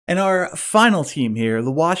And our final team here,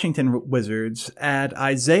 the Washington Wizards, add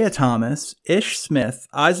Isaiah Thomas, Ish Smith,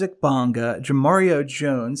 Isaac Bonga, Jamario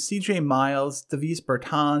Jones, CJ Miles, Davis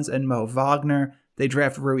Bertans, and Mo Wagner. They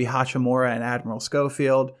draft Rui Hachimura and Admiral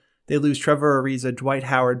Schofield. They lose Trevor Ariza, Dwight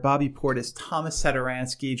Howard, Bobby Portis, Thomas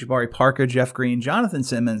Satoransky, Jabari Parker, Jeff Green, Jonathan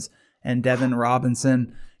Simmons, and Devin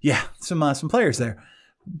Robinson. Yeah, some players there.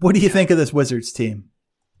 What do you think of this Wizards team?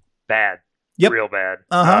 Bad. Yep. Real bad.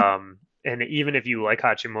 And even if you like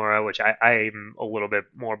Hachimura, which I'm a little bit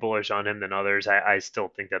more bullish on him than others, I still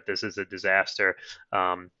think that this is a disaster.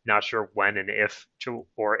 Not sure when and if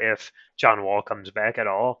John Wall comes back at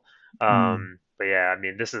all. But yeah, I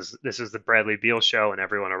mean, this is the Bradley Beal show, and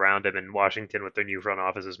everyone around him in Washington with their new front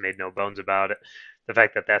office has made no bones about it. The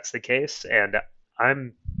fact that that's the case, and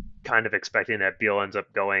I'm kind of expecting that Beal ends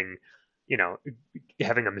up going,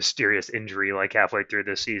 having a mysterious injury like halfway through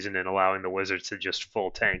this season and allowing the Wizards to just full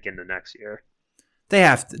tank into next year. They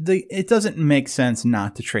have to. It doesn't make sense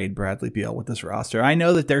not to trade Bradley Beal with this roster. I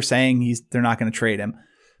know that they're saying they're not going to trade him,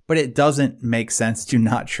 but it doesn't make sense to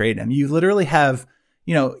not trade him. You literally have,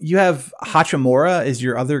 you have Hachimura is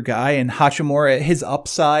your other guy, and Hachimura, his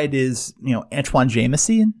upside is, Antoine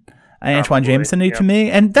Jameson. Antoine Jameson to me,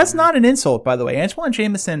 and that's not an insult, by the way. Antoine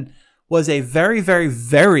Jameson was a very, very,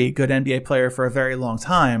 very good NBA player for a very long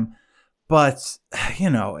time, but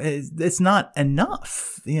it's not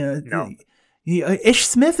enough. No. Ish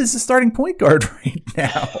Smith is the starting point guard right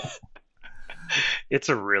now. It's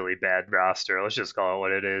a really bad roster. Let's just call it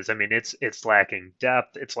what it is. I mean, it's lacking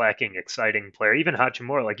depth. It's lacking exciting player. Even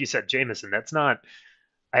Hachimura, like you said, Jameson. That's not.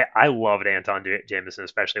 I loved Anton Jameson,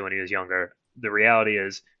 especially when he was younger. The reality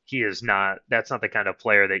is that's not the kind of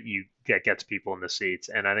player that gets people in the seats.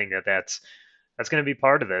 And I think that's going to be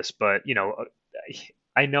part of this. But,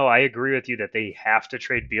 I know I agree with you that they have to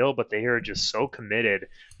trade Beal, but they are just so committed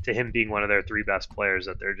to him being one of their three best players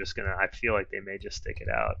that they're just I feel like they may just stick it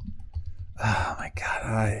out. Oh my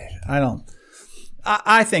God.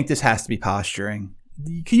 I think this has to be posturing.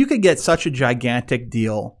 You could get such a gigantic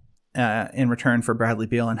deal in return for Bradley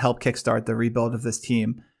Beal and help kickstart the rebuild of this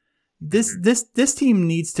team. This team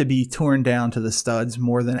needs to be torn down to the studs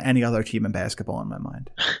more than any other team in basketball in my mind.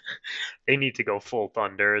 They need to go full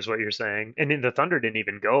Thunder is what you're saying. And then the Thunder didn't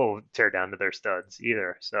even go tear down to their studs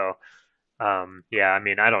either. So, yeah, I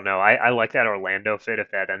mean, I don't know. I like that Orlando fit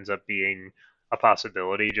if that ends up being a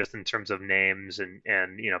possibility just in terms of names and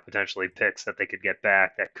potentially picks that they could get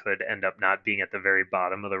back that could end up not being at the very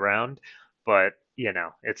bottom of the round. But,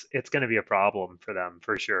 it's going to be a problem for them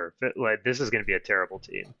for sure. This is going to be a terrible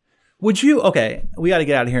team. Would you? Okay, we got to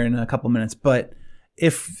get out of here in a couple minutes. But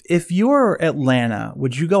if you're Atlanta,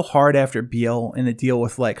 would you go hard after Beal in a deal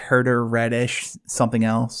with like Herter, Reddish, something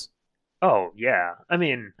else? Oh yeah, I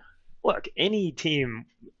mean, look, any team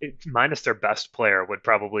minus their best player would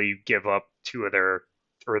probably give up two of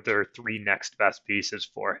their three next best pieces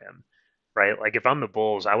for him, right? Like if I'm the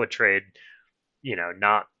Bulls, I would trade,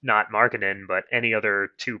 not Markkanen, but any other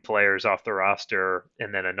two players off the roster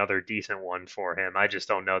and then another decent one for him. I just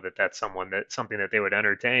don't know that that's something that they would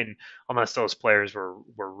entertain unless those players were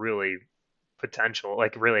really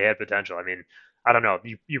really had potential. I mean, I don't know.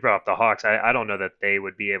 You brought up the Hawks. I don't know that they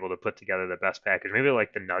would be able to put together the best package. Maybe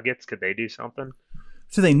like the Nuggets, could they do something?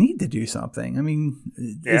 So they need to do something. I mean,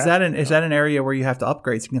 is that an area where you have to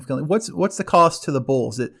upgrade significantly? What's the cost to the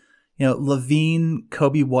Bulls? It Levine,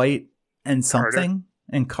 Kobe White, and something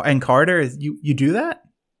Carter. and Carter. You do that?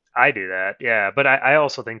 I do that, yeah. But I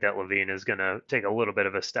also think that Levine is going to take a little bit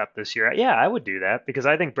of a step this year. Yeah, I would do that because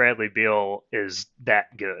I think Bradley Beal is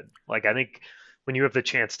that good. Like I think when you have the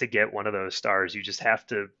chance to get one of those stars, you just have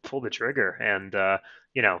to pull the trigger. And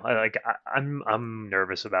I'm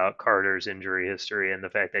nervous about Carter's injury history and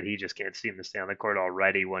the fact that he just can't seem to stay on the court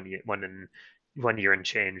already one year and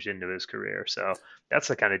change into his career. So that's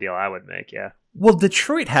the kind of deal I would make. Yeah. Well,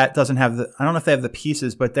 Detroit doesn't have I don't know if they have the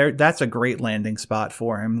pieces, but that's a great landing spot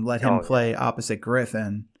for him. Let him play opposite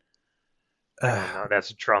Griffin. I don't know.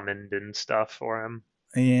 That's Drummond and stuff for him.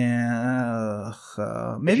 Yeah.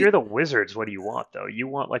 Maybe if you're the Wizards, what do you want though? You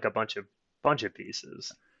want like a bunch of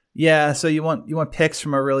pieces. Yeah. So you want picks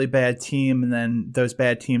from a really bad team, and then those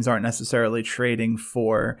bad teams aren't necessarily trading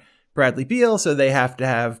for Bradley Beal, so they have to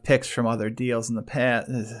have picks from other deals in the past.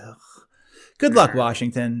 Ugh. Good luck,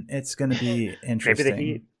 Washington. It's going to be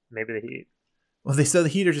interesting. Maybe the Heat. Well, the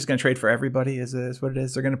Heat are just going to trade for everybody. Is what it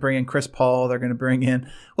is. They're going to bring in Chris Paul. They're going to bring in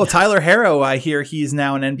Tyler Herro. I hear he's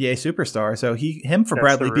now an NBA superstar. So him for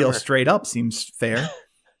Bradley Beal straight up seems fair.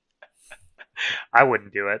 I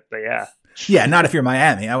wouldn't do it, but yeah. Yeah, not if you're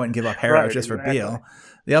Miami. I wouldn't give up Herro just for Beal.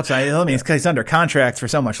 The upside, I mean, it's because he's under contract for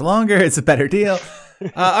so much longer. It's a better deal.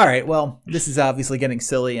 All right. Well, this is obviously getting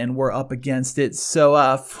silly, and we're up against it. So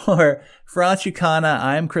for Anshu, Khanna,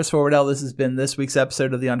 I'm Chris Horwedel. This has been this week's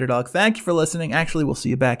episode of The Underdog. Thank you for listening. Actually, we'll see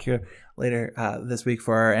you back here later this week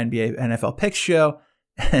for our NBA NFL picks show.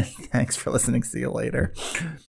 And thanks for listening. See you later.